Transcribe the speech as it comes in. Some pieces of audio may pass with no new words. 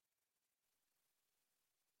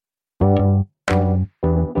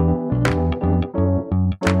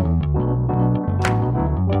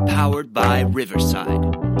powered by Riverside.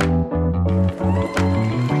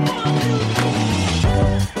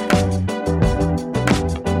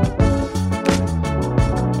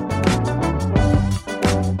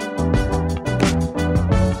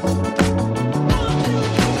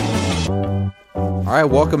 All right,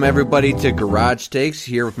 welcome everybody to Garage Takes,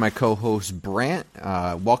 here with my co-host Brant.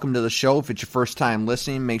 Welcome to the show. If it's your first time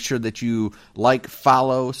listening, make sure that you like,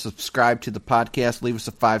 follow, subscribe to the podcast, leave us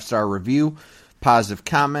a 5-star review. Positive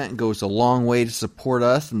comment goes a long way to support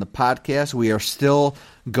us and the podcast. We are still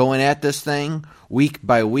going at this thing week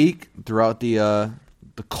by week throughout the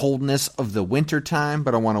coldness of the winter time,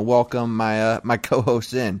 but I want to welcome my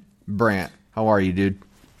co-host in. Brant, how are you, dude?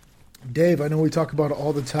 Dave, I know we talk about it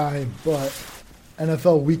all the time, but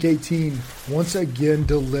NFL Week 18 once again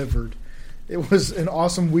delivered. It was an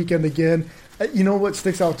awesome weekend again. You know what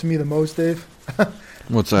sticks out to me the most, Dave?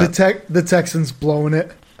 What's that? The Texans blowing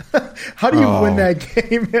it. How do you win that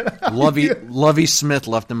game? Lovie Smith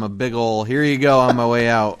left him a big ol' here you go on my way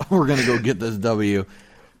out. We're going to go get this W.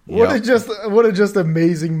 What a just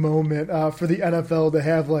amazing moment for the NFL to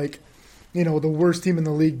have, like, you know, the worst team in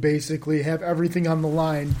the league basically have everything on the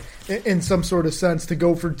line in some sort of sense to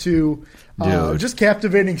go for two. Just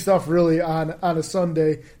captivating stuff really on a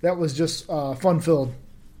Sunday. That was just fun-filled.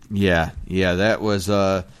 Yeah, that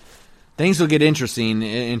was things will get interesting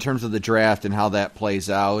in terms of the draft and how that plays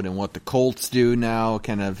out and what the Colts do now,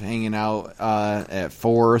 kind of hanging out at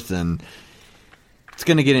fourth, and it's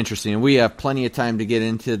going to get interesting. We have plenty of time to get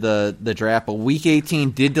into the draft, but Week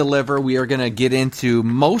 18 did deliver. We are going to get into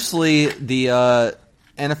mostly the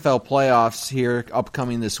NFL playoffs here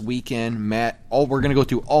upcoming this weekend. We're going to go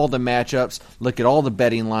through all the matchups, look at all the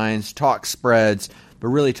betting lines, talk spreads, but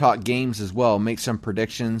really talk games as well, make some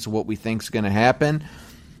predictions, what we think is going to happen.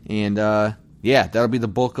 And, that'll be the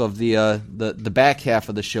bulk of the back half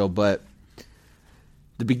of the show. But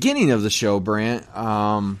the beginning of the show, Brant,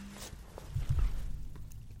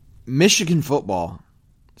 Michigan football,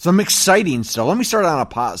 some exciting stuff. Let me start on a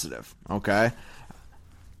positive, okay?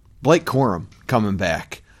 Blake Corum coming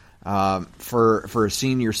back for a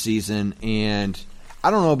senior season. And I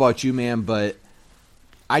don't know about you, man, but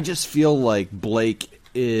I just feel like Blake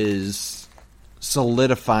is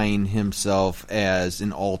solidifying himself as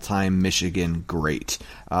an all-time Michigan great,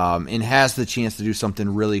 and has the chance to do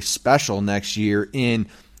something really special next year in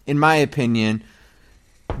my opinion,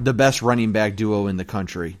 the best running back duo in the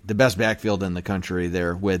country, the best backfield in the country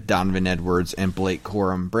there with Donovan Edwards and Blake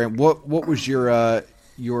Corum. Brant, what was your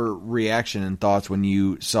reaction and thoughts when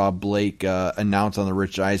you saw Blake announce on the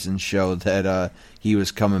Rich Eisen show that he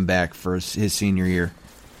was coming back for his senior year?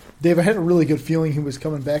 Dave, I had a really good feeling he was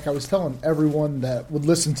coming back. I was telling everyone that would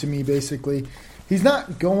listen to me, basically, he's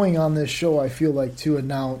not going on this show, I feel like, to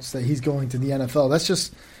announce that he's going to the NFL. That's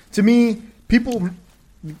just, to me,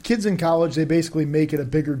 kids in college, they basically make it a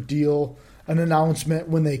bigger deal, an announcement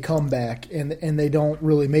when they come back, and they don't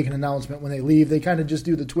really make an announcement when they leave. They kind of just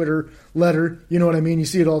do the Twitter letter. You know what I mean? You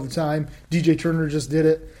see it all the time. DJ Turner just did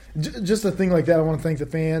it. Just a thing like that. I want to thank the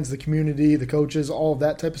fans, the community, the coaches, all of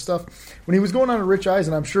that type of stuff. When he was going on to Rich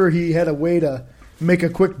Eisen, I'm sure he had a way to make a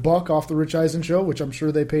quick buck off the Rich Eisen show, which I'm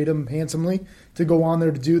sure they paid him handsomely to go on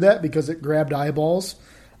there to do that because it grabbed eyeballs.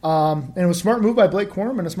 And it was a smart move by Blake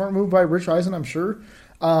Corum and a smart move by Rich Eisen, I'm sure.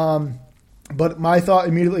 But my thought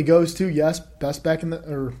immediately goes to, yes, best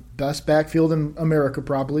backfield in America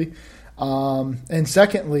probably. And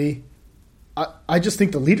secondly, I just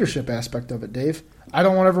think the leadership aspect of it, Dave. I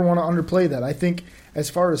don't ever want to underplay that. I think as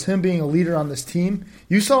far as him being a leader on this team,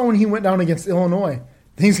 you saw when he went down against Illinois,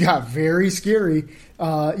 things got very scary.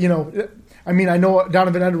 I know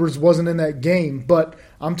Donovan Edwards wasn't in that game, but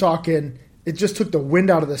I'm talking it just took the wind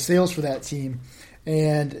out of the sails for that team.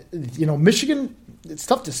 And, Michigan, it's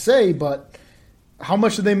tough to say, but how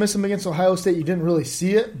much did they miss him against Ohio State? You didn't really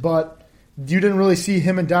see it, but you didn't really see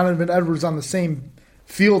him and Donovan Edwards on the same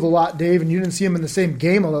field a lot, Dave, and you didn't see him in the same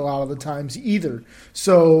game a lot of the times either.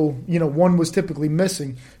 So, one was typically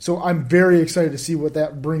missing. So I'm very excited to see what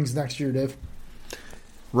that brings next year, Dave.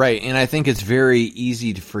 Right, and I think it's very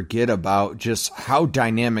easy to forget about just how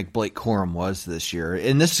dynamic Blake Corum was this year.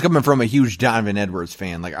 And this is coming from a huge Donovan Edwards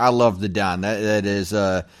fan. Like, I love the Don. That is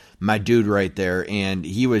my dude right there, and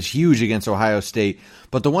he was huge against Ohio State.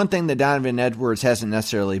 But the one thing that Donovan Edwards hasn't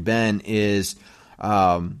necessarily been is,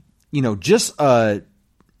 just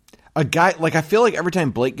a guy, like, I feel like every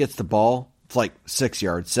time Blake gets the ball, it's like 6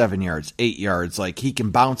 yards, 7 yards, 8 yards. Like, he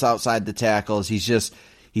can bounce outside the tackles. He's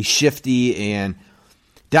shifty, and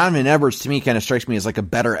Donovan Edwards, to me, kind of strikes me as like a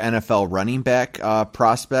better NFL running back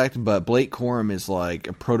prospect, but Blake Corum is like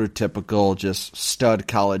a prototypical just stud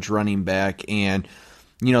college running back, and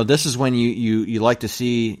this is when you like to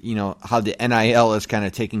see, how the NIL is kind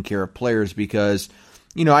of taking care of players because,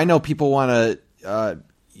 I know people want to,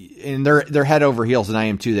 and they're head over heels, and I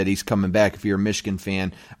am too, that he's coming back if you're a Michigan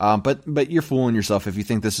fan. But you're fooling yourself if you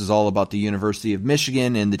think this is all about the University of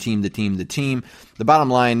Michigan and the team. The bottom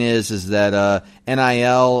line is that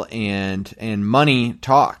NIL and money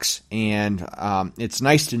talks, and it's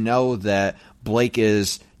nice to know that Blake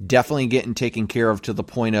is definitely getting taken care of to the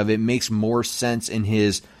point of it makes more sense in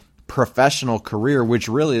his professional career, which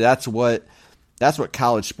really that's what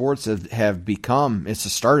college sports have become. It's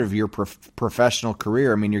the start of your professional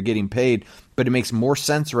career. I mean, you're getting paid, but it makes more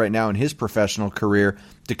sense right now in his professional career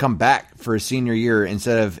to come back for his senior year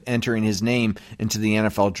instead of entering his name into the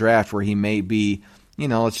NFL draft where he may be,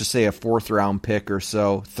 let's just say a 4th round pick or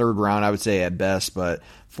so, 3rd round, I would say at best, but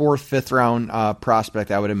 4th, 5th round prospect,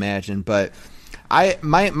 I would imagine. But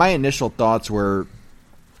my initial thoughts were,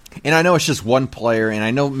 and I know it's just one player, and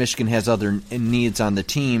I know Michigan has other needs on the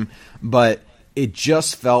team, but it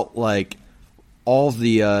just felt like all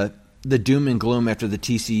the doom and gloom after the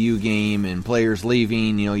TCU game and players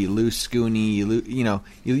leaving. You lose Scooney.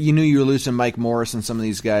 You knew you were losing Mike Morris and some of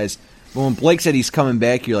these guys. But when Blake said he's coming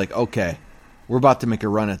back, you're like, okay, we're about to make a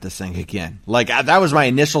run at this thing again. Like that was my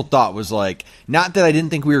initial thought. Was like, not that I didn't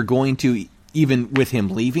think we were going to, even with him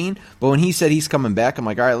leaving, but when he said he's coming back, I'm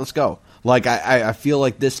like, all right, let's go. Like I feel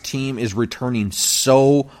like this team is returning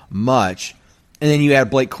so much. And then you add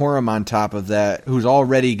Blake Corum on top of that, who's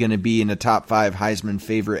already going to be in the top 5 Heisman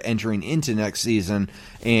favorite entering into next season.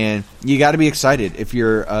 And you got to be excited if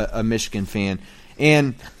you're a Michigan fan.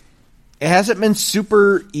 And it hasn't been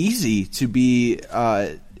super easy to be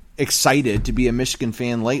excited to be a Michigan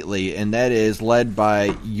fan lately, and that is led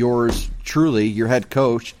by yours truly, your head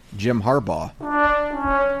coach, Jim Harbaugh.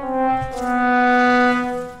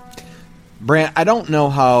 Brant, I don't know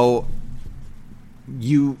how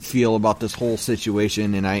you feel about this whole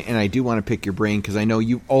situation, and I do want to pick your brain because I know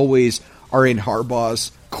you always are in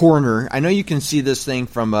Harbaugh's corner. I know you can see this thing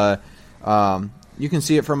from you can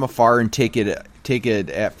see it from afar and take it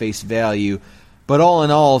at face value, but all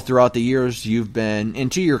in all, throughout the years you've been,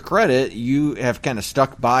 and to your credit, you have kind of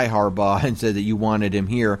stuck by Harbaugh and said that you wanted him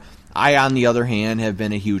here. I, on the other hand, have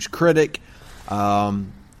been a huge critic.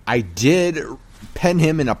 I did pen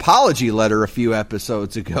him an apology letter a few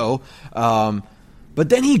episodes ago. But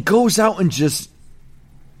then he goes out and just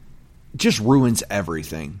ruins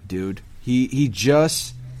everything, dude. He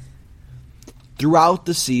just, throughout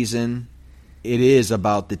the season, it is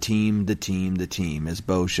about the team, as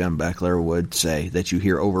Bo Schembechler would say, that you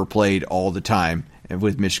hear overplayed all the time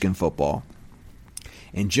with Michigan football.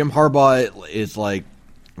 And Jim Harbaugh is like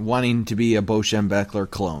wanting to be a Bo Schembechler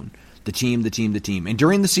clone. The team. And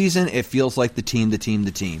during the season, it feels like the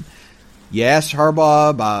team. You asked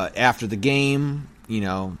Harbaugh after the game,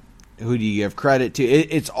 who do you give credit to?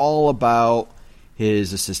 It's all about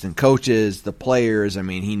his assistant coaches, the players. I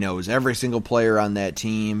mean, he knows every single player on that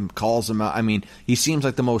team, calls them out. I mean, he seems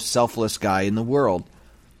like the most selfless guy in the world.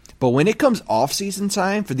 But when it comes off-season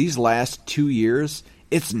time for these last 2 years,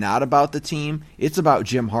 it's not about the team. It's about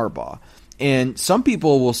Jim Harbaugh. And some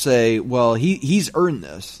people will say, well, he's earned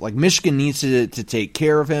this. Like, Michigan needs to take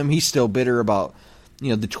care of him. He's still bitter about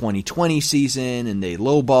the 2020 season, and they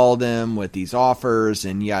lowballed him with these offers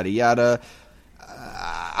and yada yada.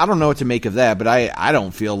 I don't know what to make of that, but I don't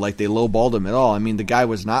feel like they lowballed him at all. I mean, the guy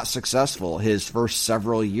was not successful his first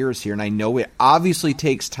several years here, and I know it obviously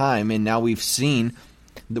takes time, and now we've seen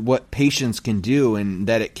what patience can do and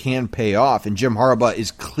that it can pay off. And Jim Harbaugh is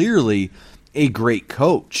clearly a great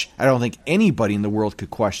coach. I don't think anybody in the world could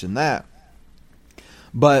question that.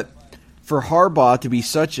 But for Harbaugh to be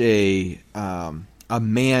such a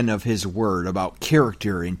man of his word about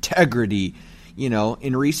character, integrity,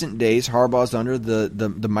 in recent days, Harbaugh's under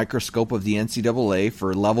the microscope of the NCAA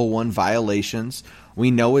for level 1 violations.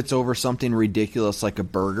 We know it's over something ridiculous like a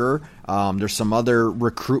burger. There's some other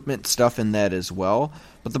recruitment stuff in that as well.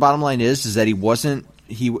 But the bottom line is that he wasn't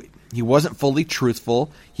fully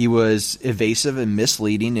truthful. He was evasive and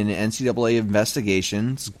misleading in an NCAA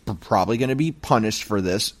investigation. He's probably going to be punished for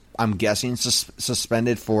this. I'm guessing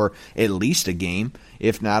suspended for at least a game,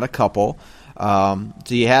 if not a couple. So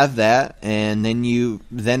you have that, and then you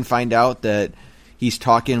find out that he's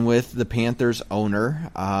talking with the Panthers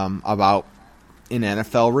owner about an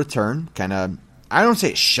NFL return. Kind of, I don't say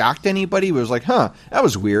it shocked anybody, but it was like, that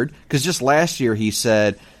was weird. Because just last year he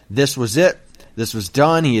said this was it. This was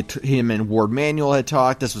done. Him and Ward Manuel had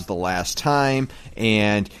talked. This was the last time,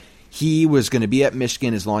 and he was going to be at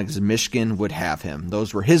Michigan as long as Michigan would have him.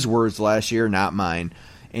 Those were his words last year, not mine.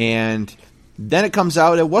 And Then it comes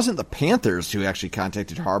out it wasn't the Panthers who actually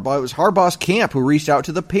contacted Harbaugh. It was Harbaugh's camp who reached out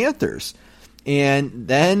to the Panthers. And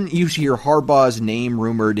then you hear Harbaugh's name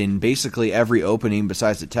rumored in basically every opening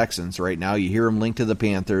besides the Texans right now. You hear him linked to the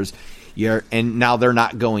Panthers. And now they're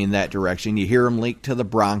not going that direction. You hear him linked to the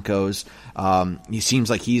Broncos. He seems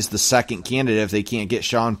like he's the second candidate if they can't get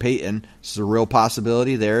Sean Payton. It's a real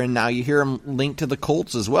possibility there. And now you hear him linked to the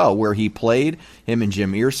Colts as well, where he played. Him and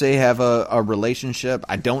Jim Irsay have a relationship.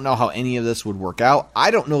 I don't know how any of this would work out.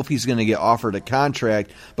 I don't know if he's going to get offered a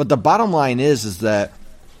contract. But the bottom line is that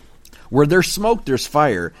where there's smoke, there's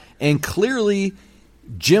fire. And clearly,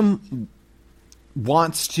 Jim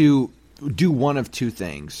wants to do one of two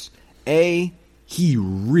things. A, he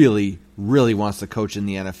really, really wants to coach in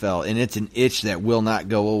the NFL, and it's an itch that will not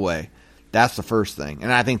go away. That's the first thing.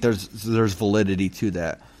 And I think there's validity to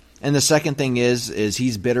that. And the second thing is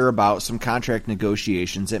he's bitter about some contract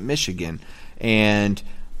negotiations at Michigan. And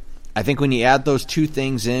I think when you add those two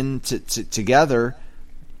things in together,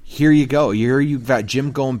 here you go. Here you've got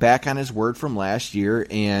Jim going back on his word from last year,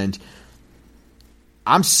 and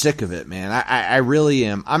I'm sick of it, man. I really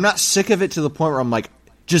am. I'm not sick of it to the point where I'm like,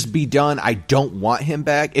 just be done. I don't want him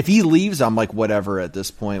back. If he leaves, I'm like, whatever at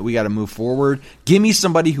this point. We got to move forward. Give me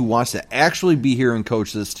somebody who wants to actually be here and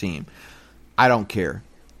coach this team. I don't care.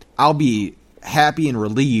 I'll be happy and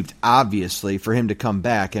relieved, obviously, for him to come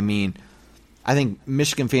back. I mean, I think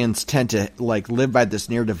Michigan fans tend to like live by this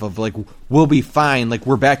narrative of like, we'll be fine. Like,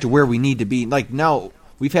 we're back to where we need to be. Like, no,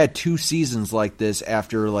 we've had 2 seasons like this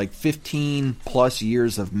after like 15 plus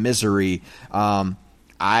years of misery.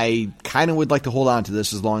 I kind of would like to hold on to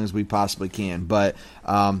this as long as we possibly can, but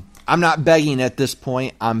I'm not begging at this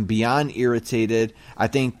point. I'm beyond irritated. I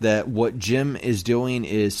think that what Jim is doing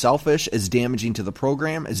is selfish, is damaging to the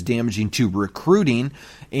program, is damaging to recruiting,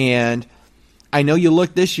 and I know you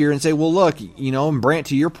look this year and say, well, look, and Brant,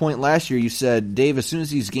 to your point last year, you said, Dave, as soon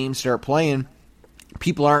as these games start playing,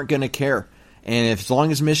 people aren't going to care. And as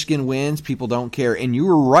long as Michigan wins, people don't care. And you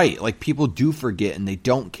were right. Like, people do forget and they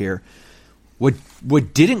don't care.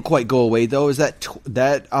 What didn't quite go away, though, is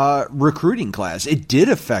that recruiting class. It did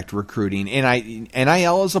affect recruiting, and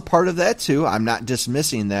NIL is a part of that, too. I'm not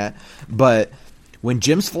dismissing that. But when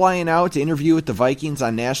Jim's flying out to interview with the Vikings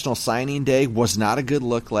on National Signing Day was not a good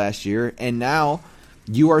look last year, and now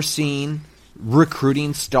you are seeing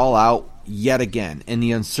recruiting stall out yet again, and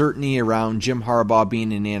the uncertainty around Jim Harbaugh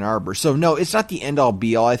being in Ann Arbor. So, no, it's not the end-all,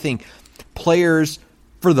 be-all. I think players,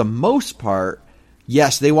 for the most part,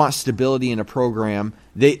 yes, they want stability in a program.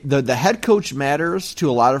 The head coach matters to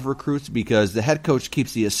a lot of recruits because the head coach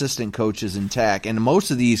keeps the assistant coaches intact, and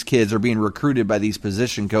most of these kids are being recruited by these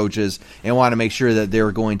position coaches and want to make sure that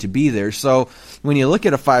they're going to be there. So when you look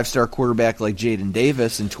at a 5-star quarterback like Jaden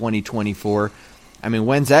Davis in 2024, I mean,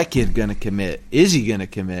 when's that kid going to commit? Is he going to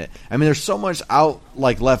commit? I mean, there's so much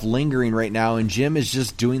left lingering right now, and Jim is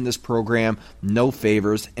just doing this program no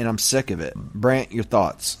favors, and I'm sick of it. Brant, your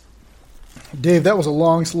thoughts? Dave, that was a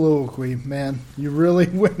long soliloquy, man. You really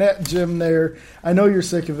went at Jim there. I know you're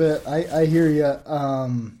sick of it. I hear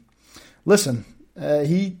you. Listen,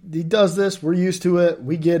 he does this. We're used to it.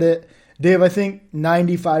 We get it. Dave, I think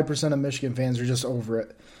 95% of Michigan fans are just over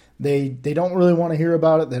it. They don't really want to hear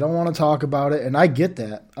about it. They don't want to talk about it, and I get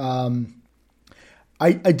that.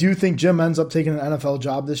 I do think Jim ends up taking an NFL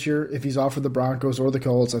job this year if he's offered the Broncos or the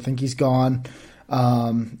Colts. I think he's gone.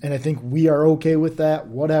 And I think we are okay with that,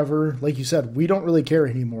 whatever. Like you said, we don't really care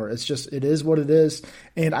anymore. It is what it is.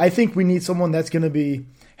 And I think we need someone that's going to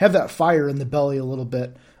have that fire in the belly a little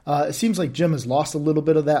bit. It seems like Jim has lost a little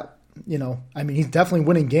bit of that, I mean, he's definitely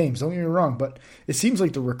winning games, don't get me wrong, but it seems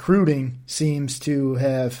like the recruiting seems to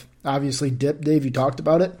have obviously dipped. Dave, you talked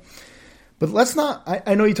about it. But let's not,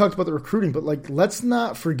 I know you talked about the recruiting, but let's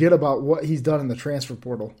not forget about what he's done in the transfer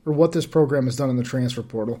portal, or what this program has done in the transfer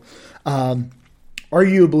portal.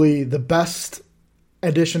 Arguably the best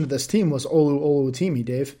addition to this team was Olu Oluwatimi,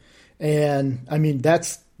 Dave. And I mean,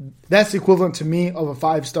 that's the equivalent to me of a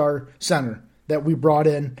 5-star center that we brought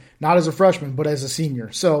in, not as a freshman, but as a senior.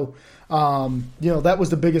 So, that was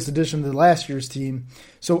the biggest addition to the last year's team.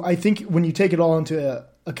 So I think when you take it all into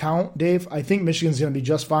account, Dave, I think Michigan's going to be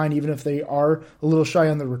just fine, even if they are a little shy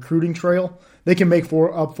on the recruiting trail. They can make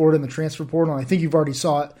up for it in the transfer portal. And I think you've already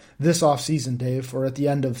saw it this offseason, Dave, or at the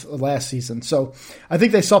end of last season. So I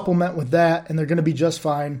think they supplement with that, and they're going to be just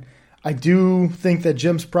fine. I do think that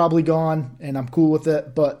Jim's probably gone, and I'm cool with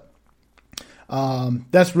it. But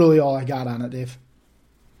that's really all I got on it, Dave.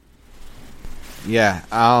 Yeah.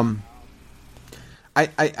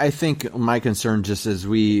 I think my concern, just as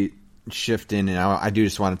we shift in, and I do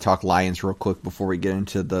just want to talk Lions real quick before we get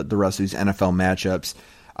into the rest of these NFL matchups.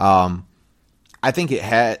 I think it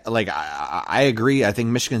had, like, I agree. I think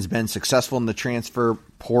Michigan's been successful in the transfer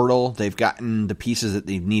portal. They've gotten the pieces that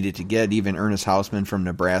they've needed to get. Even Ernest Hausman from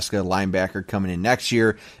Nebraska, linebacker, coming in next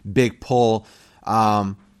year. Big pull.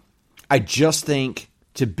 I just think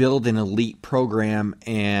to build an elite program,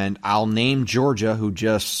 and I'll name Georgia, who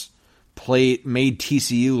just made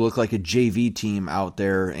TCU look like a JV team out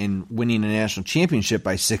there and winning a national championship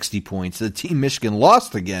by 60 points. The team Michigan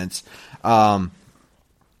lost against, you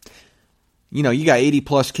got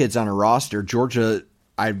 80-plus kids on a roster. Georgia,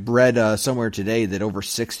 I read somewhere today that over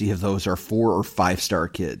 60 of those are 4- or 5-star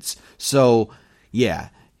kids. So, yeah,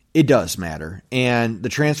 it does matter. And the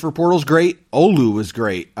transfer portal's great. Olu was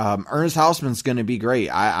great. Ernest Hausman's going to be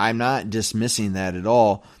great. I'm not dismissing that at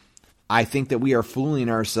all. I think that we are fooling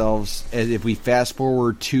ourselves as if we fast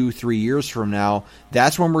forward 2-3 years from now.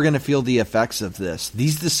 That's when we're going to feel the effects of this.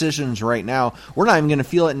 These decisions right now, we're not even going to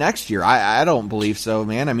feel it next year. I don't believe so,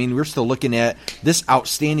 man. I mean, we're still looking at this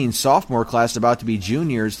outstanding sophomore class about to be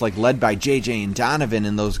juniors, like led by JJ and Donovan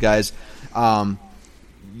and those guys. Those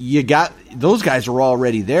guys are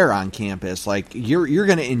already there on campus. Like you're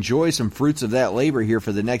going to enjoy some fruits of that labor here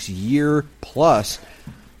for the next year plus.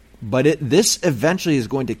 But this eventually is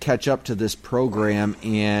going to catch up to this program,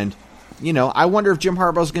 and I wonder if Jim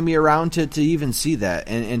Harbaugh's going to be around to even see that.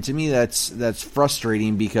 And to me, that's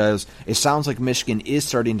frustrating because it sounds like Michigan is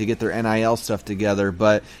starting to get their NIL stuff together.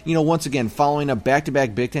 But once again, following up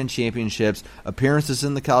back-to-back Big Ten championships, appearances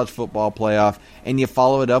in the college football playoff, and you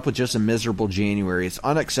follow it up with just a miserable January. It's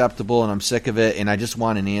unacceptable, and I'm sick of it. And I just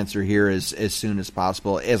want an answer here as soon as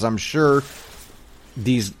possible, as I'm sure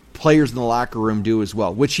these players in the locker room do as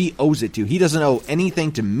well, which he owes it to. He doesn't owe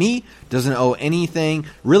anything to me, doesn't owe anything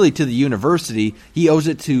really to the university. He owes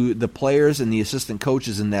it to the players and the assistant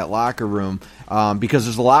coaches in that locker room because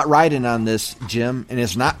there's a lot riding on this, Jim, and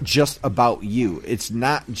it's not just about you. It's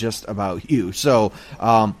not just about you. So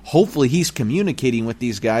hopefully he's communicating with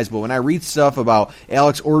these guys, but when I read stuff about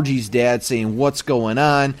Alex Orji's dad saying, what's going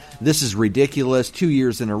on? This is ridiculous, 2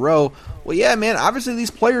 years in a row. Well, yeah, man, obviously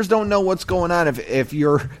these players don't know what's going on. If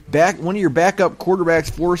one of your backup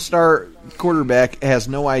quarterbacks, 4-star quarterback, has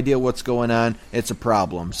no idea what's going on, it's a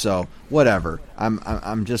problem. So, whatever.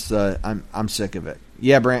 I'm just I'm sick of it.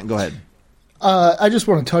 Yeah, Brant, go ahead. I just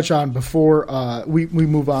want to touch on before we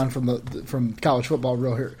move on from college football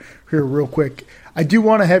real quick. I do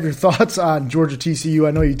want to have your thoughts on Georgia TCU.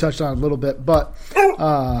 I know you touched on it a little bit, but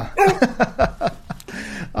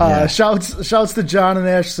shouts to John and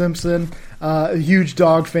Ash Simpson, huge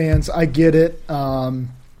Dog fans. I get it.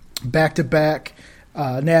 Back-to-back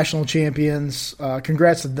national champions.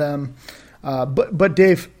 Congrats to them. But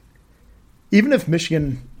Dave, even if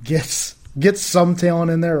Michigan gets some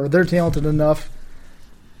talent in there, or they're talented enough,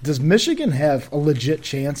 does Michigan have a legit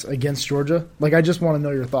chance against Georgia? Like, I just want to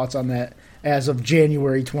know your thoughts on that as of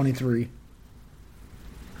January 23.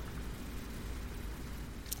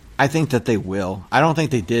 I think that they will. I don't think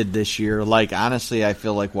they did this year. Like, honestly, I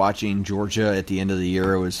feel like watching Georgia at the end of the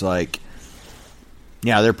year, it was like,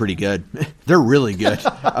 yeah, they're pretty good. They're really good.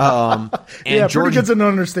 And yeah, pretty good's an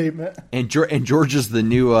understatement. And Georgia's the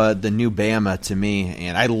new Bama to me.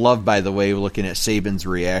 And I love, by the way, looking at Saban's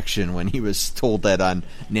reaction when he was told that on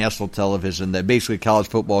national television that basically college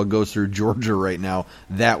football goes through Georgia right now.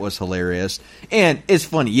 That was hilarious. And it's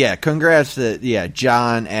funny. Yeah, congrats to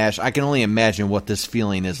John, Ash. I can only imagine what this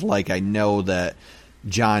feeling is like. I know that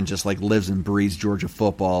John just like lives and breathes Georgia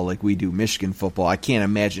football like we do Michigan football. I can't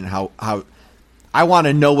imagine how I want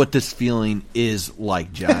to know what this feeling is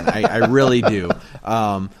like, John. I really do.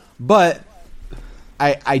 But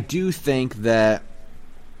I do think that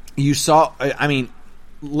you saw – I mean,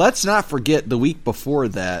 let's not forget the week before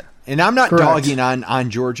that, and I'm not dogging on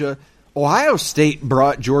Georgia. Ohio State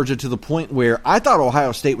brought Georgia to the point where I thought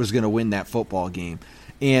Ohio State was going to win that football game.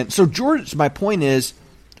 And so my point is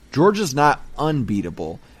Georgia's not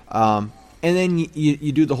unbeatable. And then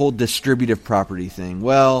you do the whole distributive property thing.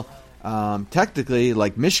 Well – technically,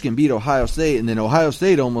 like, Michigan beat Ohio State, and then Ohio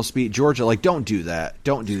State almost beat Georgia. Like, don't do that.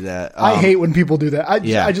 Don't do that. I hate when people do that.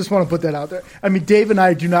 I just want to put that out there. I mean, Dave and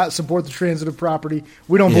I do not support the transitive property.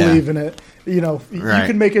 We don't believe in it. You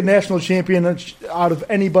can make a national champion out of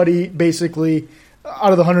anybody, basically,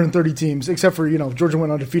 out of the 130 teams, except for, Georgia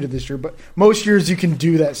went undefeated this year. But most years you can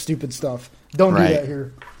do that stupid stuff. Don't do that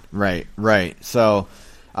here. Right. So...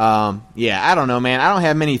 I don't know, man. I don't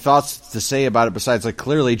have many thoughts to say about it besides, like,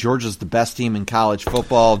 clearly Georgia's the best team in college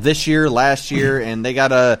football this year, last year, and they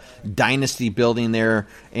got a dynasty building there,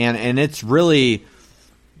 and it's really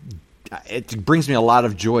it brings me a lot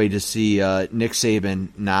of joy to see Nick Saban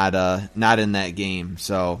not in that game.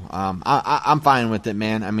 So I'm fine with it,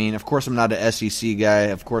 man. I mean, of course I'm not an SEC guy.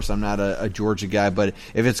 Of course I'm not a Georgia guy. But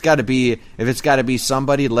if it's got to be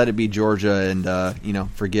somebody, let it be Georgia, and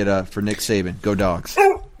for Nick Saban. Go Dogs.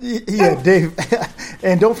 Yeah, Dave,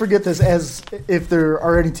 and don't forget this. As if there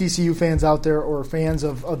are any TCU fans out there or fans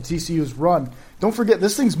of TCU's run, don't forget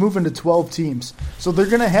this thing's moving to 12 teams. So they're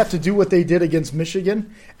going to have to do what they did against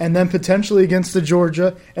Michigan, and then potentially against the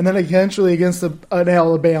Georgia, and then potentially against an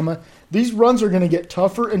Alabama. These runs are going to get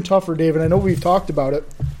tougher and tougher, Dave, and I know we've talked about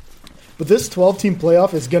it, but this 12-team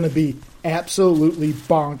playoff is going to be absolutely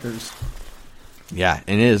bonkers. Yeah,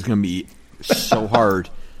 and it is going to be so hard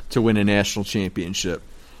to win a national championship.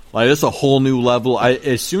 Like, that's a whole new level.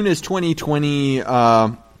 As soon as 2020,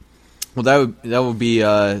 that would be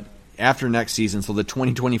after next season, so the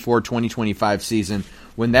 2024-2025 season,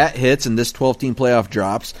 when that hits and this 12-team playoff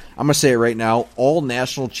drops, I'm going to say it right now, all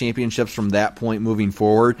national championships from that point moving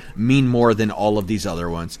forward mean more than all of these other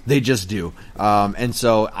ones. They just do. And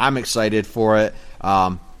so I'm excited for it.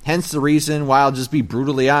 Hence the reason why I'll just be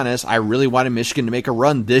brutally honest, I really wanted Michigan to make a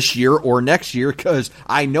run this year or next year because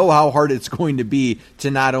I know how hard it's going to be to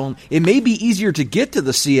not only – it may be easier to get to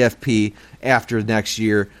the CFP after next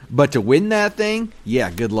year, but to win that thing, yeah,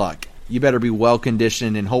 good luck. You better be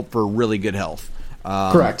well-conditioned and hope for really good health.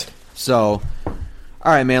 Correct. So, all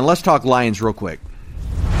right, man, let's talk Lions real quick.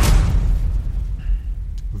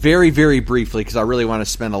 Very, very briefly, because I really want to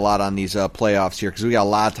spend a lot on these playoffs here, because we got a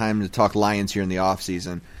lot of time to talk Lions here in the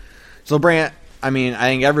offseason. So, Brant, I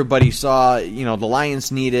think everybody saw, the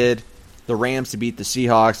Lions needed the Rams to beat the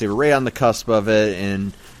Seahawks. They were right on the cusp of it,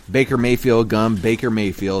 and Baker Mayfield,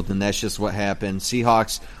 and that's just what happened.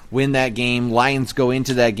 Seahawks win that game. Lions go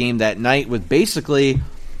into that game that night with basically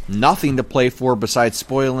nothing to play for besides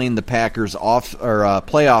spoiling the Packers'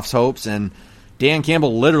 playoffs hopes, and Dan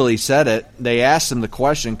Campbell literally said it. They asked him the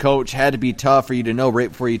question, Coach, had to be tough for you to know right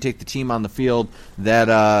before you take the team on the field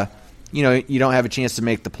that, you don't have a chance to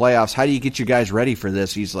make the playoffs. How do you get you guys ready for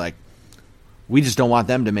this? He's like, we just don't want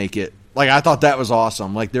them to make it. Like, I thought that was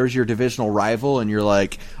awesome. Like, there's your divisional rival, and you're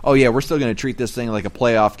like, oh, yeah, we're still going to treat this thing like a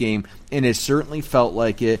playoff game. And it certainly felt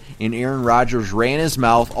like it. And Aaron Rodgers ran his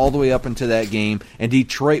mouth all the way up into that game, and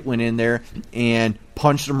Detroit went in there and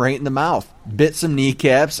punched him right in the mouth, bit some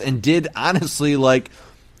kneecaps, and did, honestly, like,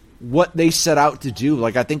 what they set out to do.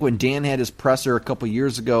 Like, I think when Dan had his presser a couple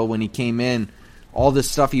years ago when he came in, all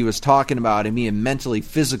this stuff he was talking about and being mentally,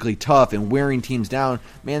 physically tough and wearing teams down,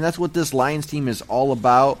 man, that's what this Lions team is all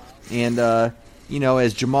about. And,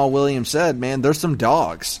 as Jamal Williams said, man, there's some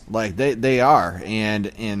dogs. Like, they are.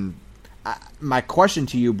 And my question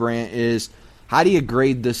to you, Brant, is how do you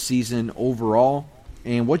grade this season overall?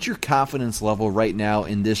 And what's your confidence level right now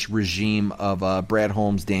in this regime of Brad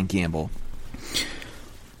Holmes, Dan Campbell?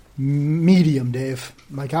 Medium, Dave.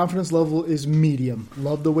 My confidence level is medium.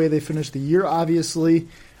 Love the way they finished the year. Obviously,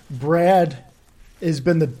 Brad has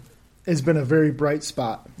been a very bright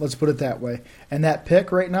spot. Let's put it that way. And that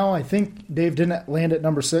pick right now, I think Dave didn't land at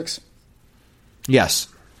number 6. Yes.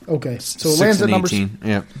 Okay, so it lands at number 18.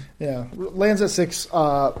 Yeah, lands at 6,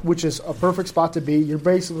 which is a perfect spot to be. You're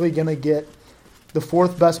basically going to get the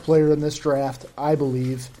 4th best player in this draft, I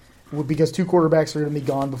believe, because 2 quarterbacks are going to be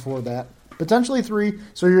gone before that. Potentially 3,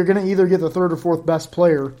 so you're going to either get the 3rd or 4th best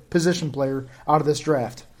position player out of this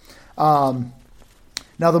draft. Now,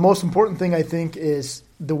 the most important thing, I think, is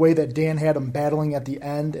the way that Dan had them battling at the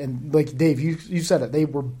end. And, like, Dave, you said it. They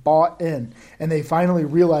were bought in, and they finally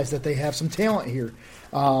realized that they have some talent here.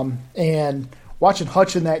 And watching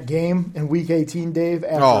Hutch in that game in Week 18, Dave,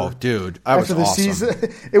 after the awesome.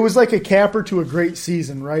 Season, it was like a capper to a great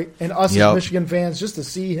season, right? And us as Michigan fans, just to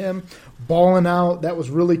see him balling out, that was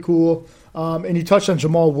really cool. And you touched on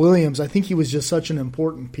Jamal Williams. I think he was just such an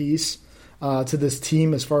important piece to this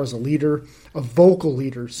team as far as a leader, a vocal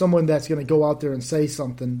leader, someone that's going to go out there and say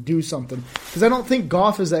something, do something. Because I don't think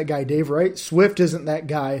Goff is that guy, Dave, right? Swift isn't that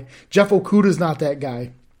guy. Jeff Okuda's not that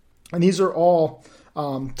guy. And these are all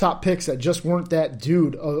top picks that just weren't that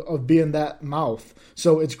dude of being that mouth.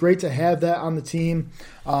 So it's great to have that on the team.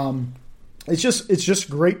 It's just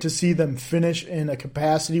great to see them finish in a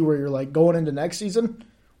capacity where you're like, going into next season,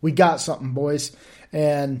 we got something, boys.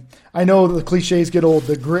 And I know the cliches get old,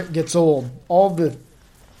 the grit gets old, all the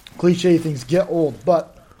cliche things get old,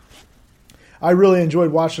 but I really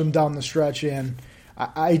enjoyed watching them down the stretch, and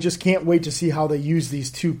I just can't wait to see how they use these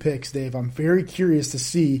 2 picks, Dave. I'm very curious to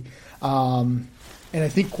see. And I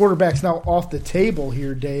think quarterback's now off the table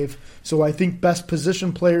here, Dave. So I think best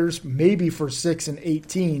position players maybe for 6 and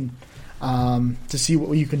 18 to see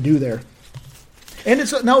what you can do there. And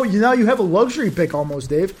it's now you have a luxury pick almost,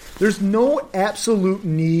 Dave. There's no absolute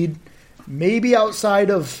need, maybe outside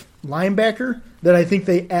of linebacker, that I think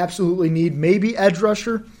they absolutely need. Maybe edge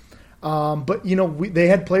rusher. But they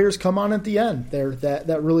had players come on at the end there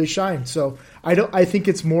that really shined. So I think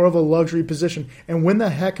it's more of a luxury position. And when the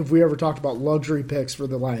heck have we ever talked about luxury picks for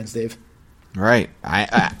the Lions, Dave? Right.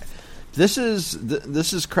 This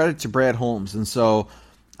is credit to Brad Holmes, and so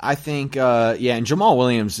I think and Jamal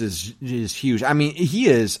Williams is huge. I mean, he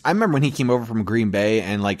is. I remember when he came over from Green Bay,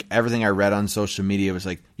 and like everything I read on social media was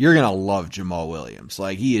like, you're gonna love Jamal Williams.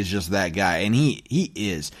 Like, he is just that guy, and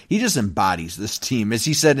he just embodies this team. As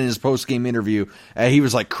he said in his post game interview, he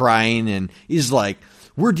was like crying, and he's like,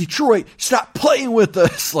 we're Detroit, stop playing with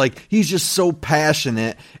us. Like, he's just so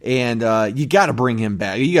passionate, and you got to bring him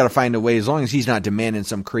back. You got to find a way, as long as he's not demanding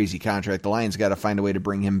some crazy contract, the Lions got to find a way to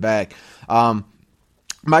bring him back.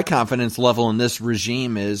 My confidence level in this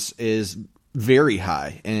regime is very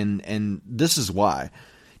high, and this is why.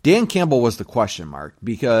 Dan Campbell was the question mark,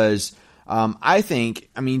 because I think,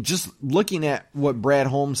 just looking at what Brad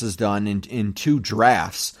Holmes has done in 2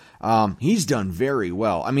 drafts, he's done very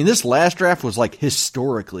well. This last draft was like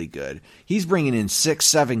historically good. He's bringing in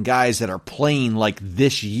 6-7 guys that are playing like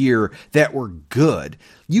this year that were good.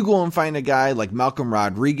 You go and find a guy like Malcolm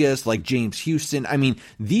Rodriguez, like James Houston.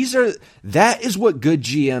 That is what good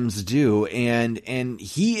GMs do. And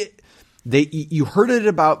you heard it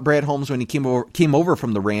about Brad Holmes when he came over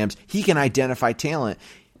from the Rams. He can identify talent.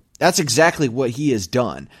 That's exactly what he has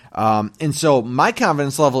done. And so my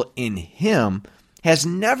confidence level in him has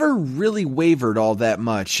never really wavered all that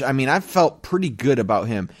much. I've felt pretty good about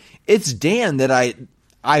him. It's Dan that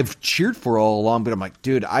I've cheered for all along, but I'm like,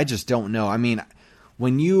 dude, I just don't know.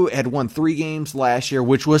 When you had won 3 games last year,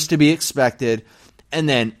 which was to be expected, and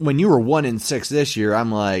then when you were 1-6 this year,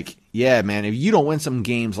 I'm like, yeah, man, if you don't win some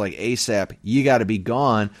games like ASAP, you got to be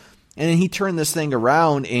gone. And then he turned this thing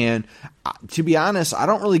around, and to be honest, I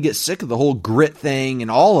don't really get sick of the whole grit thing and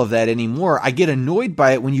all of that anymore. I get annoyed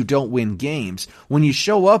by it when you don't win games. When you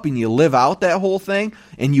show up and you live out that whole thing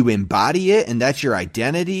and you embody it, and that's your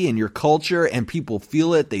identity and your culture, and people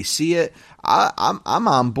feel it, they see it, I'm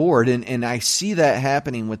on board, and I see that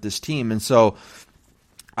happening with this team. And so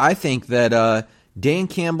I think that Dan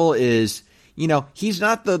Campbell is, he's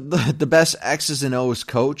not the best X's and O's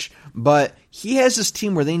coach, but he has this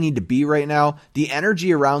team where they need to be right now. The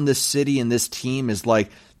energy around this city and this team is like,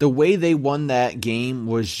 the way they won that game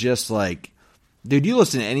was just like, dude, you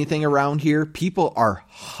listen to anything around here, people are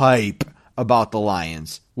hype about the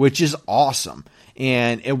Lions, which is awesome.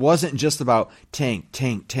 And it wasn't just about tank,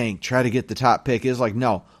 try to get the top pick. It was like,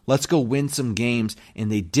 no, let's go win some games.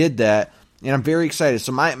 And they did that. And I'm very excited.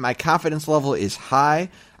 So my confidence level is high.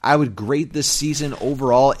 I would grade this season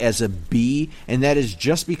overall as a B, and that is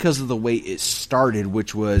just because of the way it started,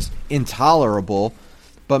 which was intolerable.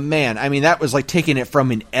 But man, that was like taking it from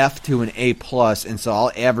an F to an A+, and so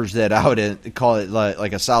I'll average that out and call it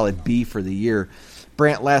like a solid B for the year.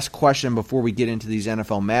 Brant, last question before we get into these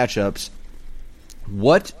NFL matchups.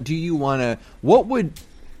 What would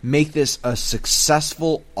make this a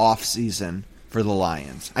successful offseason for the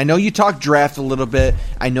Lions? I know you talked draft a little bit.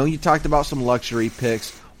 I know you talked about some luxury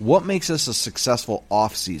picks. What makes this a successful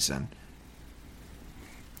offseason?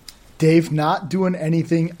 Dave, not doing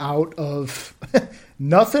anything out of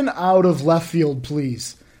nothing out of left field,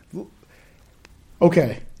 please.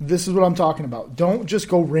 Okay, this is what I'm talking about. Don't just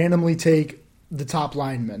go randomly take the top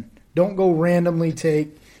lineman. Don't go randomly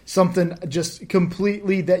take something just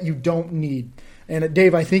completely that you don't need. And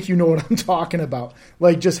Dave, I think you know what I'm talking about.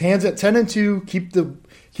 Like, just hands at 10-2,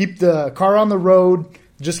 keep the car on the road.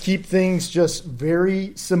 Just keep things just very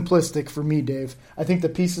simplistic for me, Dave. I think the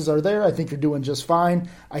pieces are there. I think you're doing just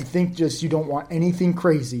fine. I think just you don't want anything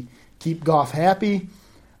crazy. Keep Goff happy.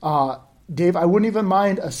 Dave, I wouldn't even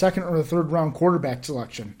mind a 2nd or a 3rd round quarterback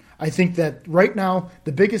selection. I think that right now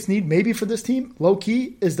the biggest need maybe for this team,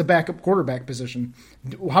 low-key, is the backup quarterback position.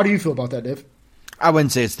 How do you feel about that, Dave? I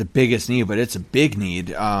wouldn't say it's the biggest need, but it's a big need.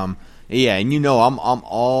 Yeah, and I'm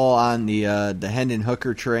all on the Hendon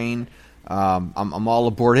Hooker train. I'm all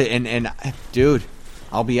aboard it, and dude,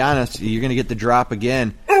 I'll be honest, you're gonna get the drop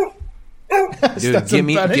again. Dude, give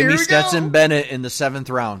me Stetson Bennett in the 7th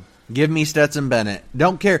round. Give me Stetson Bennett.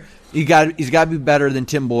 Don't care. He's got to be better than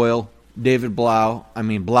Tim Boyle, David Blau.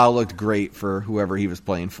 Blau looked great for whoever he was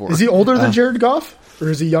playing for. Is he older than Jared Goff, or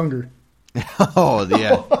is he younger? Oh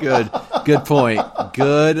yeah, good point.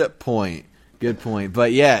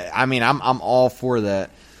 But yeah, I'm all for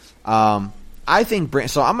that. I think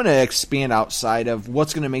so. I'm going to expand outside of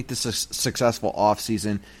what's going to make this a successful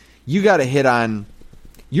offseason. You got to hit on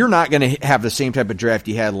you're not going to have the same type of draft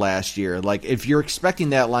you had last year. Like, if you're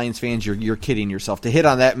expecting that, Lions fans, you're kidding yourself. To hit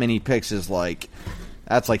on that many picks is like,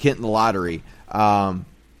 that's like hitting the lottery. But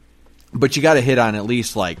you got to hit on at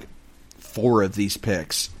least like 4 of these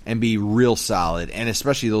picks and be real solid, and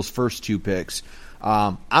especially those first 2 picks.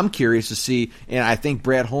 I'm curious to see, and I think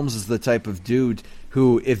Brad Holmes is the type of dude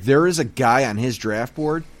who, if there is a guy on his draft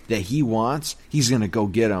board that he wants, he's going to go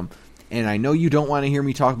get him. And I know you don't want to hear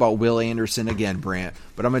me talk about Will Anderson again, Brant,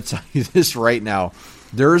 but I'm going to tell you this right now.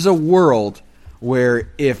 There's a world where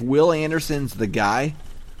if Will Anderson's the guy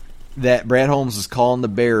that Brad Holmes is calling the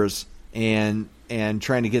Bears and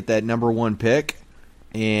trying to get that number 1 pick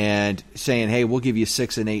and saying, hey, we'll give you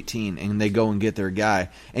 6 and 18, and they go and get their guy.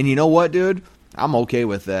 And you know what, dude? I'm okay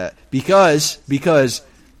with that because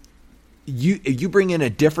you bring in a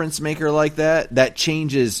difference maker like that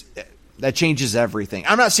changes everything.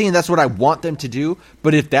 I'm not saying that's what I want them to do,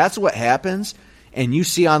 but if that's what happens and you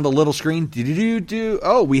see on the little screen,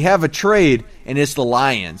 oh, we have a trade and it's the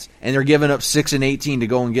Lions and they're giving up 6 and 18 to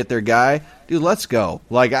go and get their guy, dude, let's go.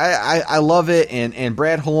 Like, I love it. And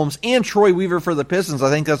Brad Holmes and Troy Weaver for the Pistons, I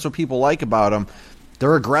think that's what people like about them.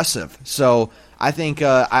 They're aggressive. So I think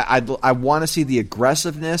I want to see the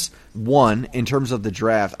aggressiveness, 1, in terms of the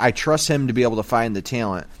draft. I trust him to be able to find the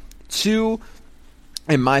talent. 2,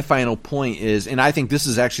 and my final point is, and I think this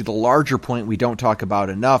is actually the larger point we don't talk about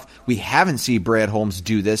enough, we haven't seen Brad Holmes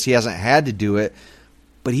do this. He hasn't had to do it,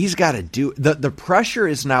 but he's got to do it. The pressure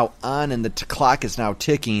is now on and the clock is now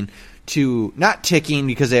ticking to, not ticking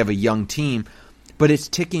because they have a young team, but it's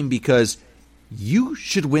ticking because you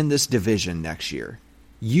should win this division next year.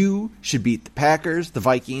 You should beat the Packers, the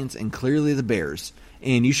Vikings, and clearly the Bears.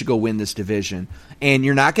 And you should go win this division. And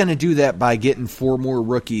you're not going to do that by getting 4 more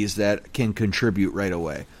rookies that can contribute right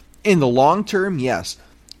away. In the long term, yes,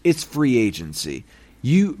 it's free agency.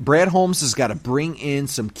 Brad Holmes has got to bring in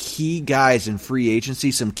some key guys in free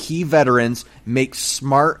agency, some key veterans, make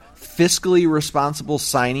smart, fiscally responsible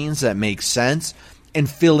signings that make sense, and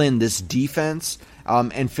fill in this defense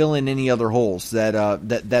and fill in any other holes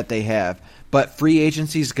that they have. But free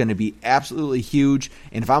agency is going to be absolutely huge.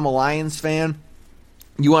 And if I'm a Lions fan,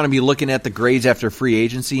 you want to be looking at the grades after free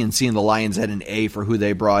agency and seeing the Lions at an A for who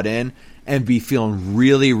they brought in and be feeling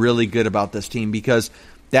really, really good about this team because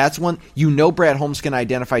that's when Brad Holmes can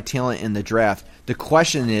identify talent in the draft. The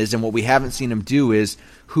question is, and what we haven't seen him do is,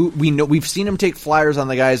 we've seen him take flyers on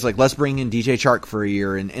the guys like, let's bring in DJ Chark for a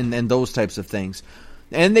year and those types of things.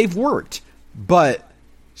 And they've worked. But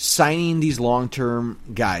signing these long-term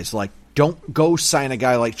guys, like, don't go sign a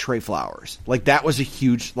guy like Trey Flowers. Like, that was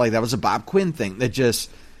a Bob Quinn thing that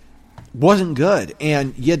just wasn't good.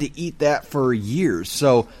 And you had to eat that for years.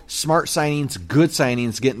 So smart signings, good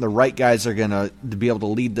signings, getting the right guys are going to be able to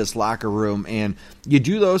lead this locker room. And you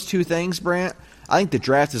do those 2 things, Brant, I think the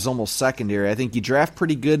draft is almost secondary. I think you draft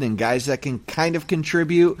pretty good and guys that can kind of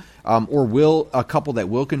contribute or a couple that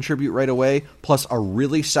will contribute right away, plus a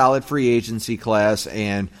really solid free agency class.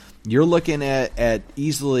 And you're looking at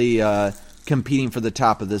easily competing for the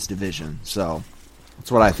top of this division. So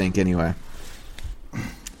that's what I think anyway.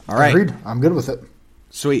 All right. Agreed. I'm good with it.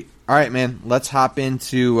 Sweet. All right, man. Let's hop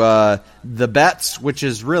into the bets, which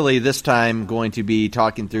is really this time going to be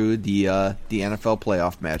talking through the NFL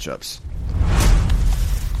playoff matchups.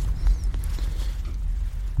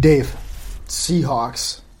 Dave,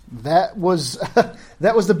 Seahawks. That was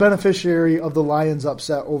the beneficiary of the Lions'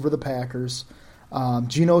 upset over the Packers.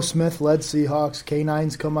 Geno Smith led Seahawks.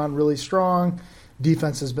 K9's come on really strong.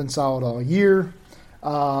 Defense has been solid all year.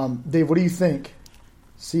 Dave, what do you think?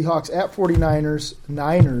 Seahawks at 49ers.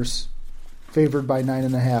 Niners favored by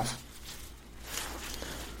 9.5.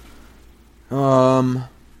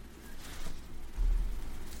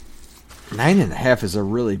 9.5 is a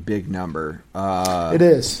really big number. It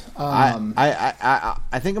is. I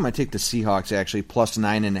think I'm going to take the Seahawks actually plus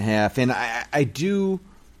 9.5, and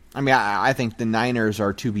I think the Niners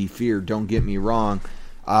are to be feared. Don't get me wrong.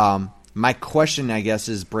 My question, I guess,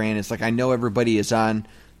 is Brand. It's like I know everybody is on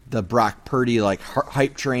the Brock Purdy like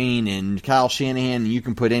hype train and Kyle Shanahan. And you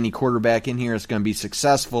can put any quarterback in here; it's going to be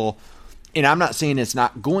successful. And I'm not saying it's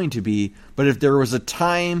not going to be, but if there was a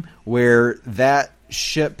time where that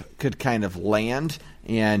ship could kind of land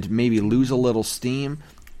and maybe lose a little steam,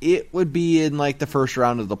 it would be in like the first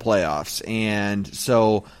round of the playoffs. And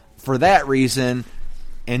so for that reason,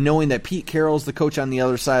 and knowing that Pete Carroll's the coach on the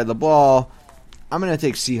other side of the ball, I'm going to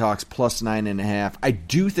take Seahawks plus 9.5. I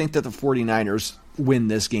do think that the 49ers win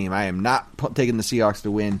this game. I am not taking the Seahawks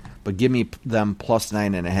to win, but give me them plus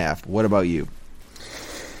 9.5. What about you?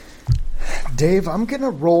 Dave, I'm going to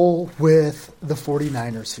roll with the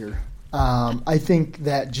 49ers here. I think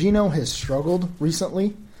that Geno has struggled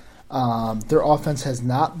recently. Their offense has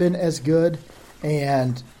not been as good,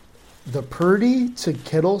 and the Purdy to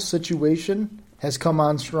Kittle situation has come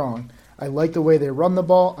on strong. I like the way they run the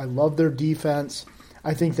ball. I love their defense.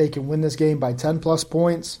 I think they can win this game by 10-plus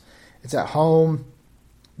points. It's at home.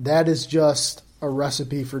 That is just a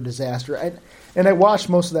recipe for disaster. And I watched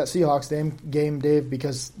most of that Seahawks game, Dave,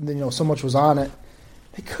 because so much was on it.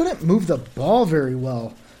 They couldn't move the ball very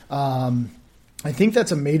well. I think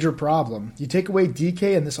that's a major problem. You take away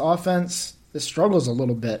DK and this offense, this struggles a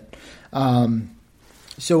little bit.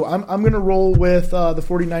 So I'm going to roll with the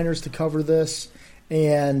 49ers to cover this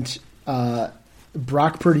and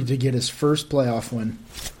Brock Purdy to get his first playoff win.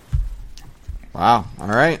 Wow. All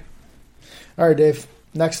right. All right, Dave.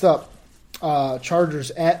 Next up,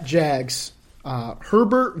 Chargers at Jags.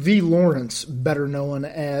 Herbert v. Lawrence, better known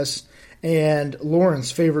as, and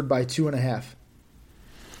Lawrence favored by 2.5.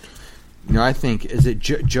 I think, is it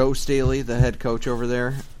Joe Staley, the head coach over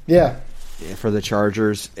there? Yeah. For the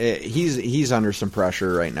Chargers. He's under some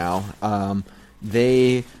pressure right now.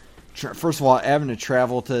 First of all, having to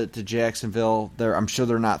travel to Jacksonville, I'm sure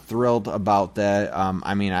they're not thrilled about that.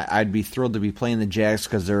 I'd be thrilled to be playing the Jags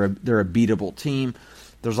because they're a beatable team.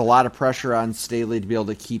 There's a lot of pressure on Staley to be able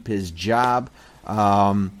to keep his job.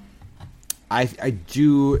 I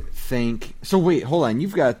do think. So wait, hold on.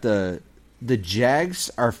 You've got the Jags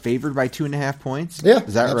are favored by 2.5 points. Yeah,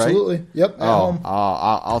 is that right? Absolutely. Yep.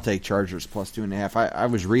 I'll take Chargers plus 2.5. I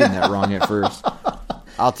was reading that wrong at first.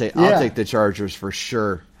 I'll take the Chargers for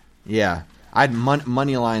sure. Yeah, I'd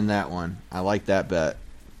money line that one. I like that bet.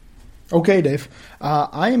 Okay, Dave.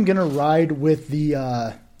 I am gonna ride with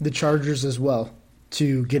the Chargers as well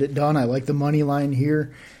to get it done. I like the money line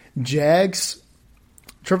here. Jags.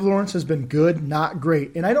 Trevor Lawrence has been good, not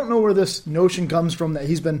great. And I don't know where this notion comes from that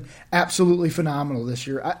he's been absolutely phenomenal this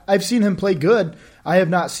year. I've seen him play good. I have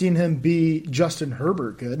not seen him be Justin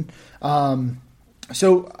Herbert good.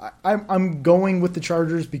 So I'm going with the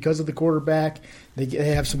Chargers because of the quarterback. They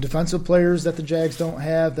have some defensive players that the Jags don't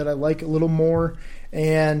have that I like a little more.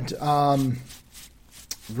 And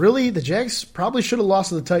really, the Jags probably should have lost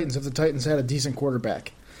to the Titans if the Titans had a decent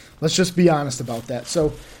quarterback. Let's just be honest about that.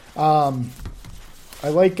 So I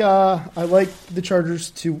like the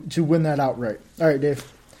Chargers to win that outright. All right, Dave.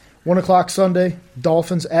 1 o'clock Sunday,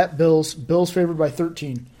 Dolphins at Bills. Bills favored by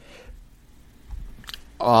 13.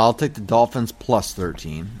 I'll take the Dolphins plus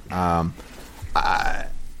 13. I'm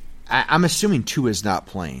assuming Tua is not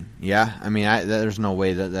playing. Yeah, there's no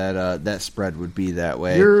way that spread would be that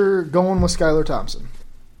way. You're going with Skylar Thompson.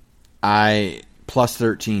 Plus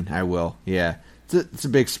 13. I will. Yeah, it's a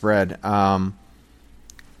big spread.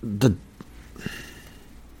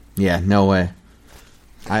 Yeah, no way.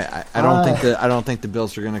 I don't think the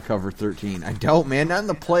Bills are going to cover 13. I don't, man. Not in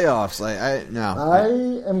the playoffs. No. I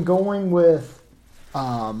am going with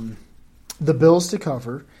the Bills to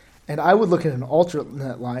cover, and I would look at an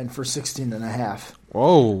alternate line for 16.5.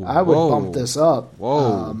 Whoa. I would bump this up.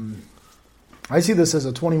 Whoa. I see this as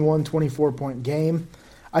a 21, 24-point game.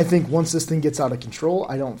 I think once this thing gets out of control,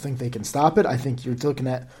 I don't think they can stop it. I think you're looking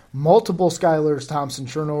at multiple Skylar Thompson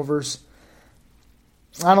turnovers.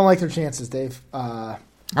 I don't like their chances, Dave. I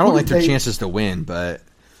don't like their chances to win, but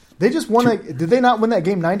they just won. Did they not win that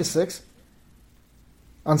game 9-6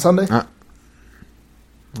 on Sunday?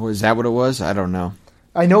 Was that what it was? I don't know.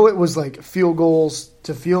 I know it was like field goals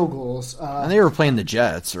to field goals. And they were playing the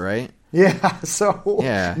Jets, right? Yeah. So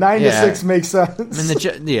 9-6 makes sense.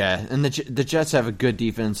 The Jets have a good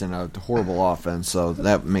defense and a horrible offense, so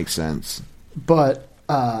that makes sense. But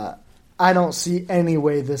I don't see any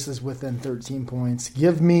way this is within 13 points.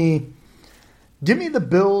 Give me the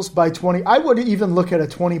Bills by 20. I would even look at a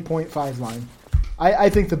 20.5 line. I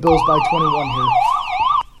think the Bills by 21 here.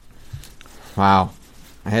 Wow.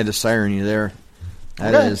 I had to siren you there.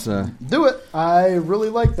 That okay. is do it. I really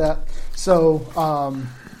like that. So,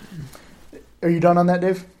 are you done on that,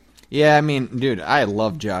 Dave? Yeah, dude, I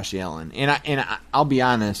love Josh Allen. And I'll be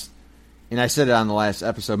honest, and I said it on the last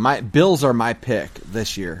episode, my Bills are my pick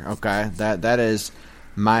this year, okay? That is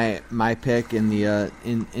my pick in the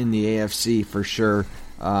AFC for sure.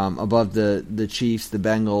 Above the Chiefs, the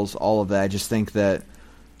Bengals, all of that. I just think that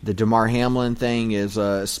the Damar Hamlin thing is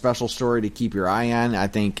a special story to keep your eye on. I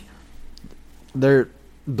think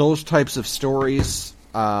those types of stories,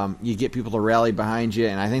 you get people to rally behind you,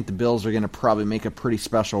 and I think the Bills are going to probably make a pretty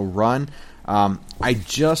special run.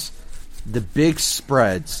 The big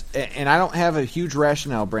spreads, and I don't have a huge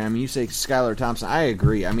rationale, Bram. You say Skylar Thompson. I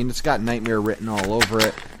agree. It's got nightmare written all over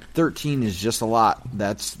it. 13 is just a lot.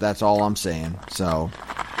 That's all I'm saying. So,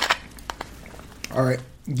 all right.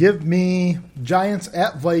 Give me Giants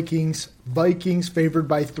at Vikings. Vikings favored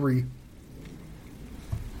by 3.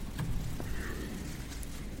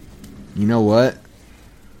 You know what?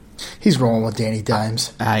 He's rolling with Danny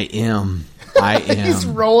Dimes. I am. He's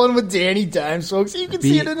rolling with Danny Dimes, folks. You can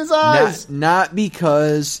see it in his eyes. Not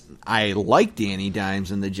because I like Danny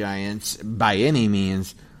Dimes and the Giants by any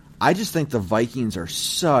means. I just think the Vikings are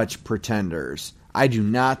such pretenders. I do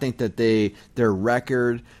not think that their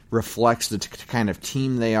record reflects the kind of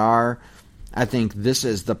team they are. I think this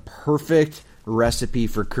is the perfect recipe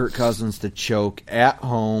for Kirk Cousins to choke at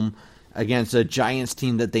home against a Giants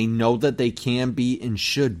team that they know that they can beat and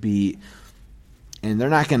should beat. And they're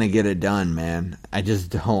not going to get it done, man. I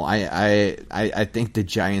just don't. I think the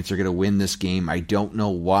Giants are going to win this game. I don't know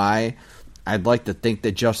why. I'd like to think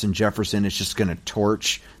that Justin Jefferson is just going to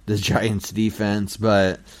torch the Giants defense,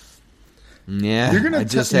 but yeah, I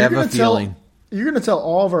just have a feeling. You're going to tell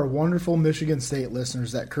all of our wonderful Michigan State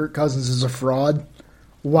listeners that Kirk Cousins is a fraud?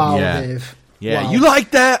 Wow, yeah. Dave. Yeah, wow. You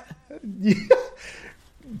like that?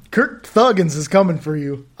 Kirk Thuggins is coming for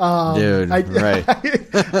you, dude. Right?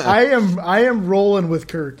 I am rolling with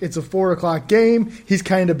Kirk. It's a 4:00 game. He's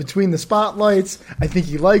kind of between the spotlights. I think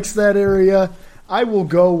he likes that area. I will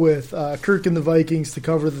go with Kirk and the Vikings to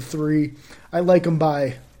cover the 3. I like them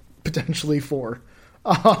by potentially 4.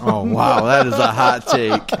 Oh wow, that is a hot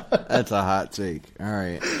take. That's a hot take. All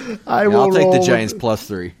right, I'll take the Giants plus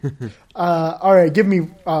 3. All right, give me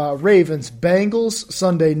Ravens Bengals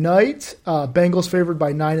Sunday night. Bengals favored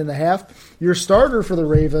by 9.5. Your starter for the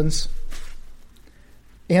Ravens,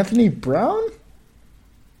 Anthony Brown.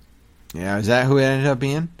 Yeah, is that who it ended up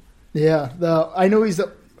being? Yeah, I know he's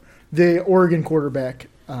the Oregon quarterback.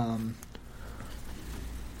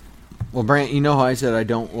 Well, Brant, you know how I said I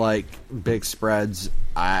don't like big spreads?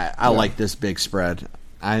 I like this big spread.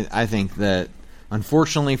 I think that,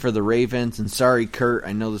 unfortunately for the Ravens, and sorry, Kurt,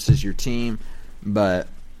 I know this is your team, but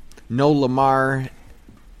no Lamar,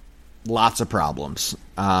 lots of problems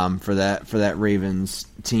for that Ravens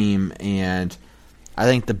team. And I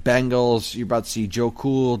think the Bengals, you're about to see Joe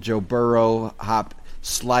Burrow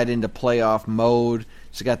slide into playoff mode.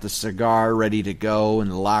 He's got the cigar ready to go in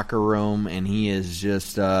the locker room, and he is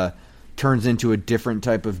just turns into a different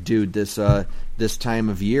type of dude this time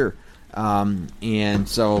of year. And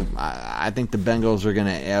so I think the Bengals are going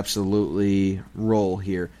to absolutely roll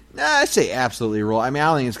here. I say absolutely roll. I mean, I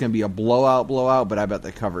don't think it's going to be a blowout, but I bet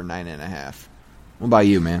they cover 9.5. What about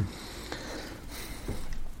you, man?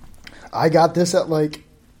 I got this at like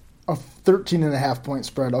a 13.5 point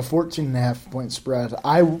spread, a 14.5 point spread.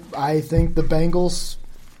 I think the Bengals.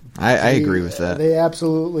 I agree with that. They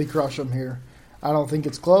absolutely crush them here. I don't think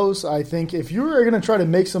it's close. I think if you were going to try to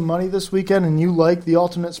make some money this weekend and you like the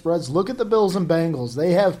alternate spreads, look at the Bills and Bengals.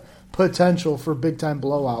 They have potential for big-time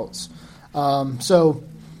blowouts. So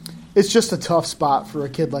it's just a tough spot for a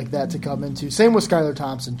kid like that to come into. Same with Skylar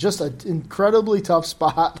Thompson. Just an incredibly tough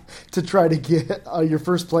spot to try to get your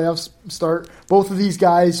first playoff start. Both of these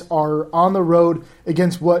guys are on the road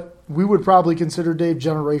against what we would probably consider, Dave,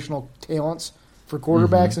 generational talents for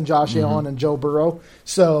quarterbacks and Josh Allen and Joe Burrow.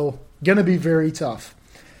 So going to be very tough.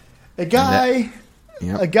 A guy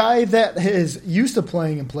that is used to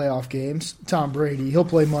playing in playoff games, Tom Brady, he'll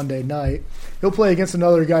play Monday night. He'll play against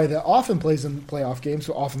another guy that often plays in playoff games,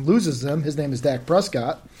 but often loses them. His name is Dak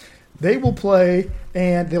Prescott. They will play,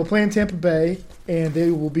 and they'll play in Tampa Bay, and they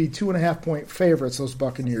will be 2.5 point favorites, those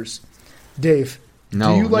Buccaneers. Dave, do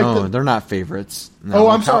you like they're not favorites. No,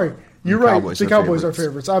 I'm sorry. You're right. The Cowboys are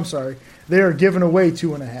favorites. favorites. I'm sorry. They are giving away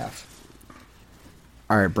 2.5.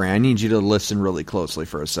 All right, Brian, I need you to listen really closely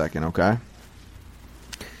for a second, okay?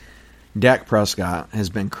 Dak Prescott has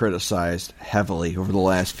been criticized heavily over the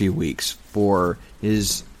last few weeks for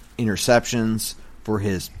his interceptions, for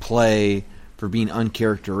his play, for being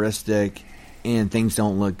uncharacteristic, and things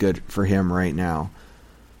don't look good for him right now.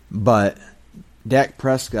 But Dak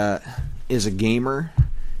Prescott is a gamer,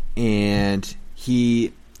 and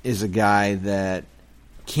he is a guy that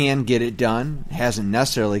can get it done. Hasn't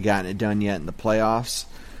necessarily gotten it done yet in the playoffs,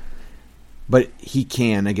 but he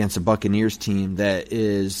can against a Buccaneers team that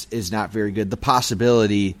is not very good. The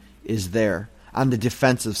possibility is there. On the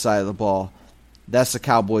defensive side of the ball, that's the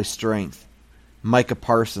Cowboys' strength. Micah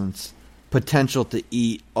Parsons, potential to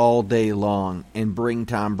eat all day long and bring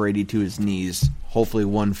Tom Brady to his knees, hopefully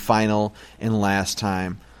one final and last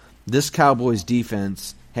time. This Cowboys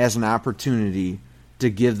defense has an opportunity to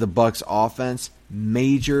give the Bucs offense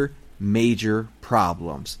major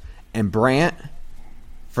problems. And Brant,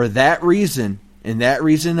 for that reason, and that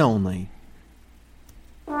reason only,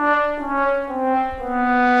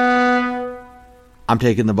 I'm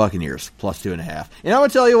taking the Buccaneers plus 2.5. And I'm going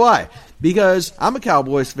to tell you why. Because I'm a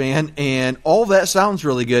Cowboys fan, and all that sounds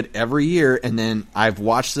really good every year, and then I've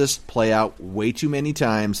watched this play out way too many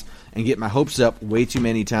times and get my hopes up way too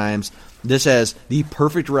many times. This has the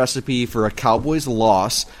perfect recipe for a Cowboys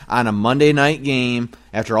loss on a Monday night game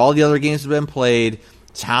after all the other games have been played.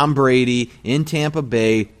 Tom Brady in Tampa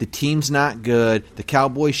Bay. The team's not good. The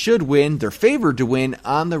Cowboys should win. They're favored to win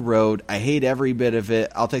on the road. I hate every bit of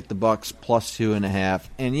it. I'll take the Bucs plus 2.5.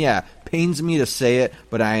 And yeah, pains me to say it,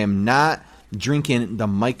 but I am not drinking the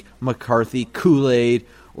Mike McCarthy Kool-Aid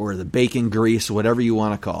or the bacon grease, whatever you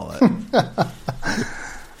want to call it.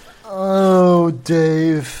 Oh,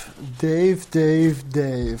 Dave. Give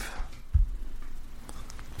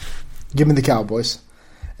me the Cowboys.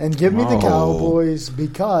 And give me the Cowboys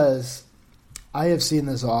because I have seen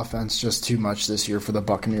this offense just too much this year for the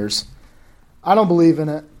Buccaneers. I don't believe in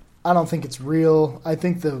it. I don't think it's real. I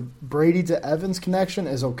think the Brady to Evans connection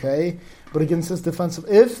is okay, but against this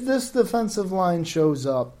if this defensive line shows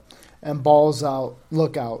up and balls out,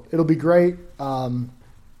 look out. It'll be great. I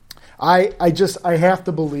have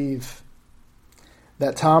to believe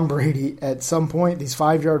that Tom Brady at some point, these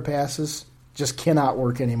 5-yard passes just cannot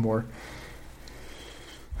work anymore.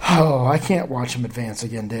 Oh, I can't watch him advance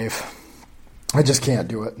again, Dave. I just can't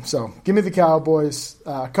do it. So give me the Cowboys.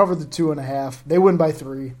 Cover the 2.5. They win by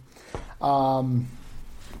 3. All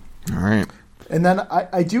right. And then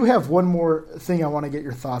I do have one more thing I want to get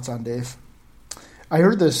your thoughts on, Dave. I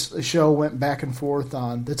heard this show went back and forth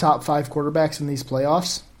on the top 5 quarterbacks in these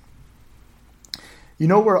playoffs. You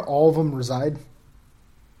know where all of them reside?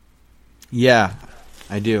 Yeah,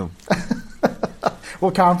 I do.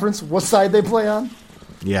 What conference? What side they play on?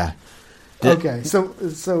 Yeah. Okay, so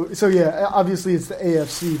yeah, obviously it's the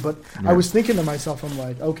AFC, but yeah. I was thinking to myself, I'm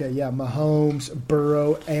like, okay, yeah, Mahomes,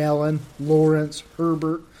 Burrow, Allen, Lawrence,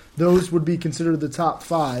 Herbert, those would be considered the top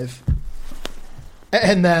 5.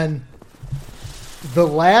 And then the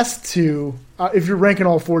last 2, if you're ranking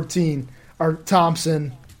all 14, are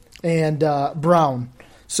Thompson and Brown.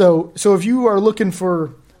 So if you are looking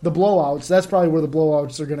for the blowouts, that's probably where the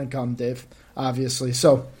blowouts are going to come, Dave, obviously.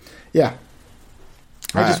 So, yeah.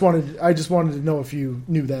 I just wanted to know if you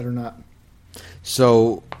knew that or not.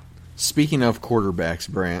 So, speaking of quarterbacks,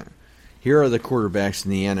 Brant, here are the quarterbacks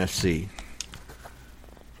in the NFC.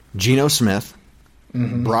 Geno Smith,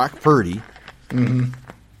 Brock Purdy,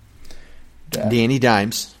 Danny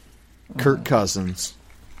Dimes, Kirk Cousins,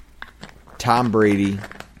 Tom Brady,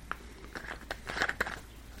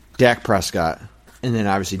 Dak Prescott, and then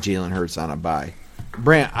obviously Jalen Hurts on a bye.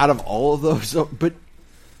 Brant, out of all of those, but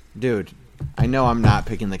dude, I know I'm not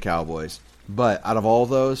picking the Cowboys, but out of all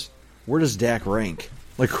those, where does Dak rank?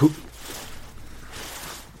 Like who?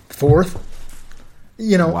 4th?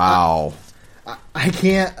 You know, wow. I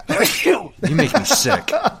can't. You make me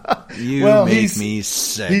sick. You make me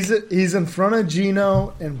sick. He's in front of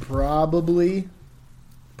Geno and probably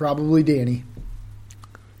Danny.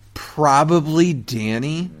 Probably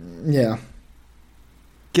Danny? Yeah.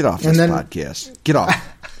 Get off this podcast. Get off.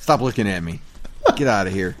 Stop looking at me. Get out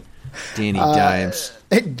of here. Danny Dimes.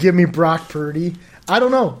 Give me Brock Purdy. I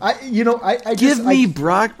don't know. Give me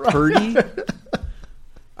Brock Purdy.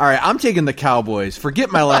 All right, I'm taking the Cowboys.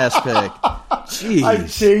 Forget my last pick. Jeez. I've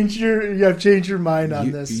changed your mind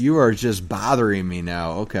on this. You are just bothering me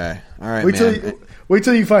now. Okay. All right, wait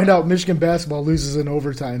till you find out Michigan basketball loses in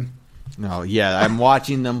overtime. No, yeah, I'm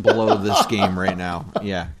watching them blow this game right now.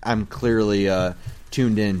 Yeah, I'm clearly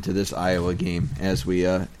tuned in to this Iowa game as we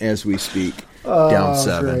speak. Down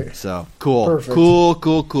 7. Great. So cool. Perfect.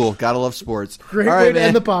 Cool. Gotta love sports. Great way to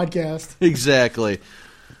end the podcast. Exactly.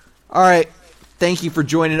 All right. Thank you for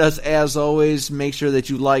joining us as always. Make sure that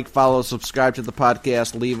you like, follow, subscribe to the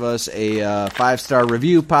podcast. Leave us a 5-star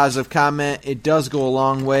review, positive comment. It does go a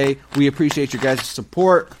long way. We appreciate your guys'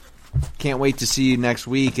 support. Can't wait to see you next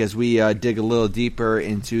week as we dig a little deeper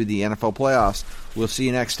into the NFL playoffs. We'll see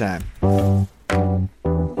you next time.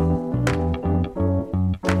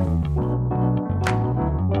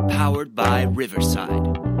 Powered by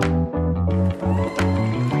Riverside.